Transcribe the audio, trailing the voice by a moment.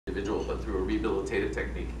individual, but through a rehabilitative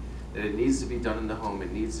technique. That it needs to be done in the home,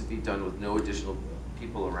 it needs to be done with no additional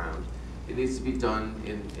people around. It needs to be done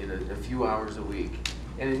in a few hours a week.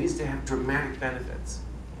 And it needs to have dramatic benefits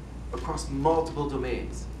across multiple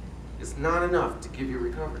domains. It's not enough to give you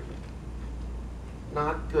recovery.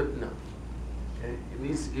 Not good enough. Okay? It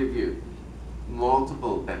needs to give you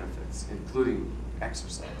multiple benefits, including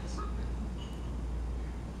exercise.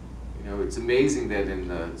 You know, it's amazing that in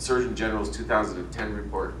the Surgeon General's 2010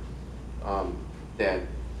 report, that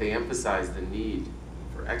they emphasize the need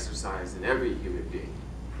for exercise in every human being,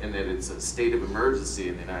 and that it's a state of emergency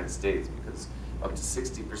in the United States because up to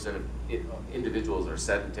 60% of individuals are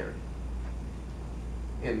sedentary.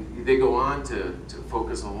 And they go on to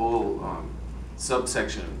focus a whole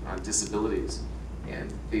subsection on disabilities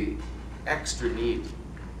and the extra need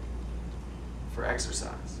for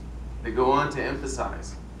exercise. They go on to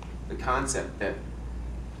emphasize the concept that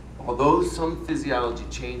although some physiology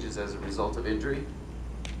changes as a result of injury,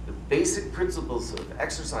 the basic principles of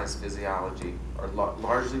exercise physiology are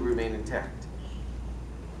largely remain intact.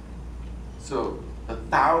 So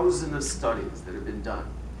 1,000 of studies that have been done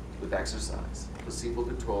with exercise,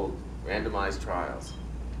 placebo-controlled, randomized trials,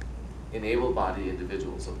 in able-bodied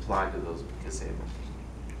individuals applied to those disabled.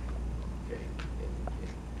 Okay.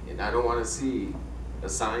 And I don't want to see a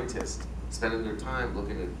scientist spending their time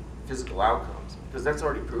looking at physical outcomes, because that's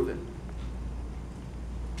already proven.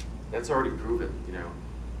 That's already proven, you know.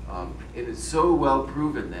 It is so well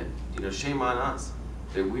proven that, you know, shame on us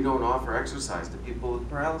that we don't offer exercise to people with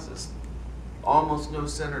paralysis. Almost no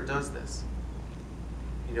center does this.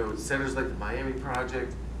 You know, centers like the Miami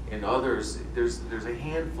Project and others, there's a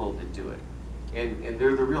handful that do it. And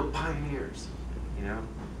they're the real pioneers, you know.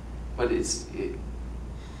 But you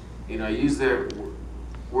know, I use their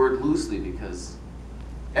word loosely because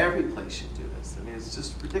every place should do this. I mean, it's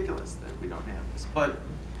just ridiculous that we don't have this. But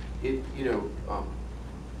you know,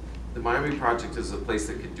 the Miami Project is a place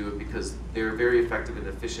that can do it because they're very effective and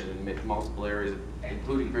efficient in multiple areas,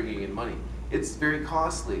 including bringing in money. It's very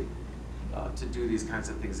costly to do these kinds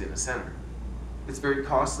of things in a center. It's very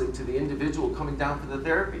costly to the individual coming down for the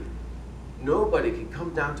therapy. Nobody can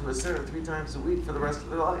come down to a center 3 times a week for the rest of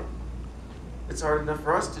their life. It's hard enough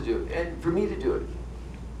for us to do it, and for me to do it.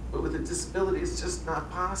 But with a disability, it's just not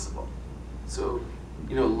possible. So,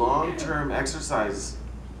 you know, long-term exercise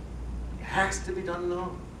has to be done in the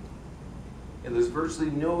home. And there's virtually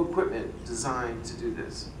no equipment designed to do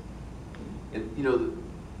this. And, you know,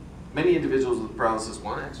 many individuals with paralysis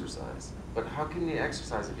want to exercise, but how can you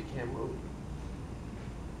exercise if you can't move?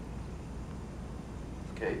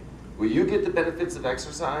 Okay, will you get the benefits of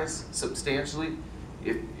exercise substantially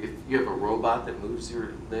if you have a robot that moves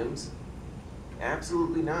your limbs?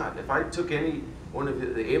 Absolutely not. If I took any one of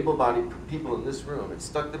the able-bodied people in this room and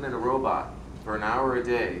stuck them in a robot for an hour a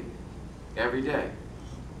day, every day,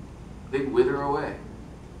 they'd wither away.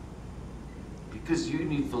 Because you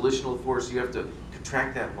need volitional force, you have to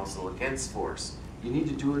contract that muscle against force. You need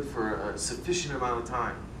to do it for a sufficient amount of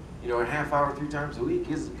time. You know, a half hour 3 times a week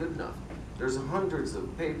isn't good enough. There's hundreds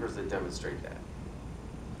of papers that demonstrate that.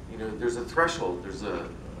 You know, there's a threshold, there's a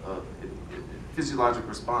physiologic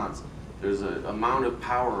response. There's an amount of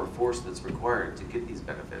power or force that's required to get these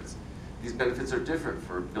benefits. These benefits are different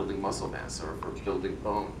for building muscle mass or for building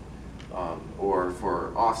bone or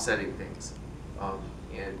for offsetting things.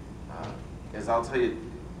 As I'll tell you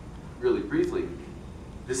really briefly,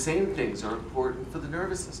 the same things are important for the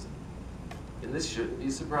nervous system. And this shouldn't be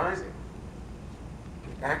surprising.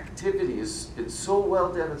 Activity has been so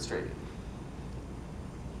well demonstrated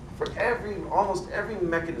for almost every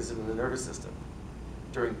mechanism in the nervous system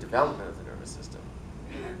during development of the nervous system.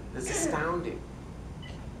 It's astounding.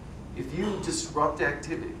 If you disrupt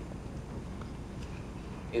activity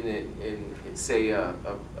in say a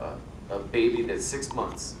baby that's 6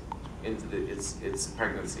 months into its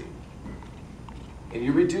pregnancy, and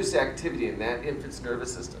you reduce activity in that infant's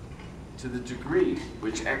nervous system to the degree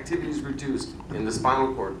which activity is reduced in the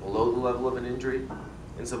spinal cord below the level of an injury,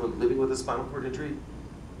 in someone living with a spinal cord injury,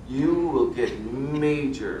 you will get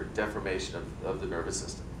major deformation of the nervous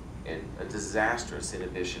system and a disastrous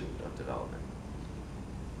inhibition of development.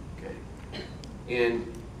 Okay,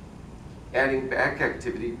 and adding back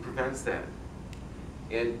activity prevents that.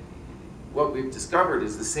 And what we've discovered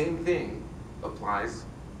is the same thing applies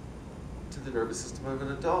to the nervous system of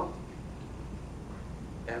an adult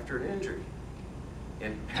after an injury.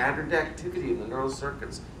 And patterned activity in the neural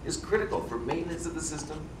circuits is critical for maintenance of the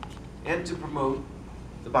system and to promote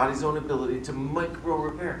the body's own ability to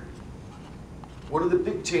micro-repair. One of the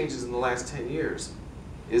big changes in the last 10 years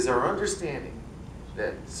is our understanding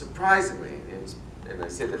that, surprisingly, and I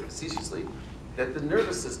say that facetiously, that the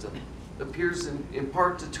nervous system appears in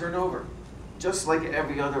part to turn over, just like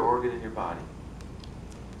every other organ in your body.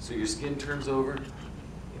 So your skin turns over.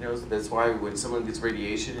 You know, that's why when someone gets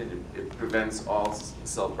radiation, it prevents all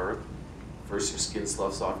cell birth. First, your skin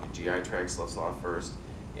sloughs off, your GI tract sloughs off first,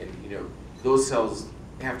 and you know those cells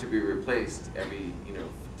have to be replaced every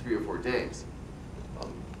 3 or 4 days.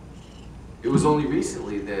 It was only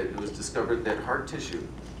recently that it was discovered that heart tissue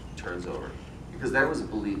turns over, because that was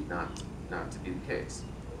believed not to be the case.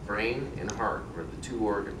 Brain and heart were the two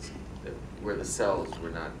organs where the cells were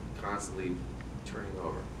not constantly turning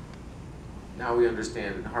over. Now we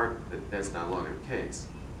understand in heart that that's no longer the case.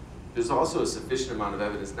 There's also a sufficient amount of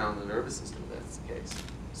evidence now in the nervous system that that's the case.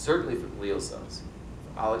 Certainly for glial cells,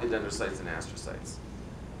 oligodendrocytes and astrocytes.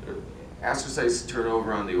 Astrocytes turn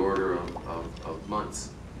over on the order of months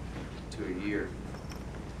to a year.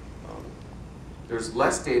 There's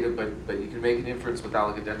less data, but you can make an inference with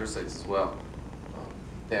oligodendrocytes as well,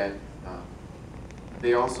 that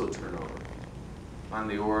they also turn over on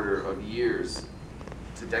the order of years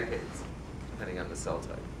to decades, depending on the cell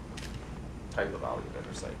type of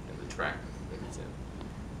oligodendrocyte and the tract that it's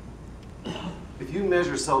in. If you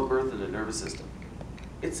measure cell birth in the nervous system,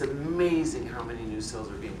 it's amazing how many new cells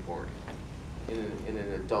are being born in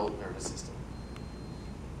an adult nervous system.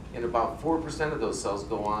 And about 4% of those cells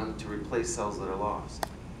go on to replace cells that are lost.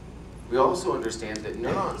 We also understand that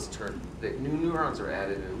new neurons are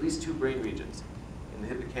added in at least 2 brain regions, in the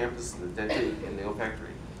hippocampus and the dentate and the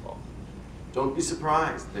olfactory bulb. Don't be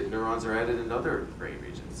surprised that neurons are added in other brain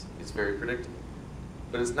regions. It's very predictable.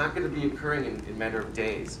 But it's not going to be occurring in a matter of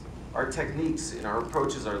days. Our techniques and our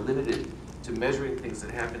approaches are limited to measuring things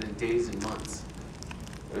that happen in days and months.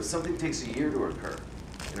 But if something takes a year to occur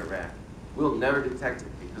in a rat, we'll never detect it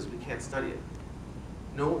because we can't study it.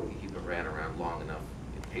 No one can keep a rat around long enough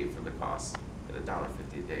and pay for the costs at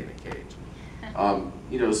 $1.50 a day in a cage.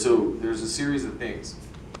 So there's a series of things.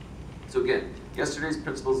 So again, yesterday's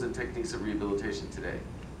principles and techniques of rehabilitation today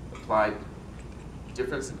applied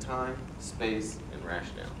difference in time, space, and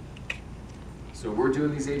rationale. So we're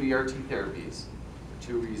doing these ABRT therapies for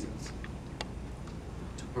 2 reasons.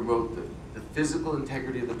 To promote the physical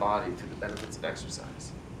integrity of the body through the benefits of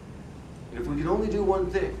exercise. And if we can only do one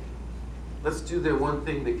thing, let's do the one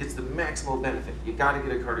thing that gets the maximal benefit. You got to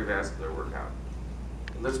get a cardiovascular workout.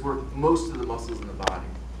 And let's work most of the muscles in the body.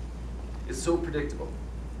 It's so predictable.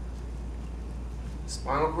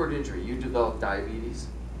 Spinal cord injury, you develop diabetes,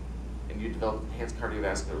 and you develop enhanced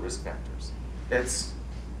cardiovascular risk factors.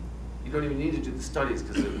 You don't even need to do the studies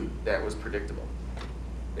because that was predictable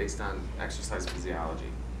based on exercise physiology.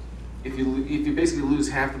 If you basically lose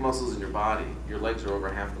half the muscles in your body, your legs are over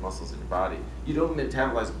half the muscles in your body, you don't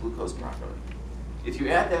metabolize glucose properly. If you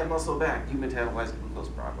add that muscle back, you metabolize glucose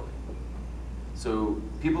properly. So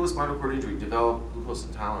people with spinal cord injury develop glucose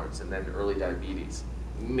intolerance and then early diabetes.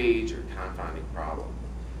 Major confounding problem.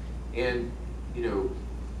 And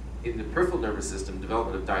in the peripheral nervous system,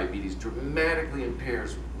 development of diabetes dramatically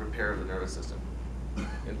impairs repair of the nervous system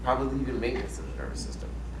and probably even maintenance of the nervous system.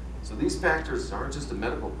 So these factors aren't just a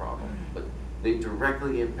medical problem, but they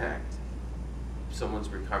directly impact someone's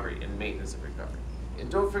recovery and maintenance of recovery.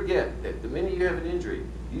 And don't forget that the minute you have an injury,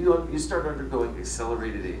 you start undergoing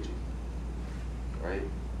accelerated aging, right?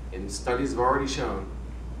 And studies have already shown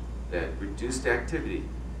that reduced activity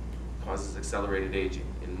causes accelerated aging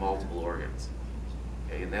in multiple organs.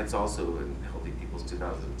 Okay? And that's also in Healthy People's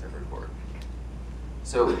 2010 report.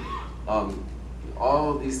 So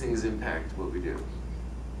all of these things impact what we do.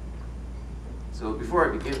 So before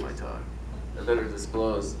I begin my talk, I better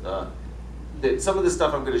disclose that some of the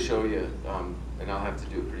stuff I'm going to show you, and I'll have to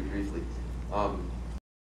do it pretty briefly,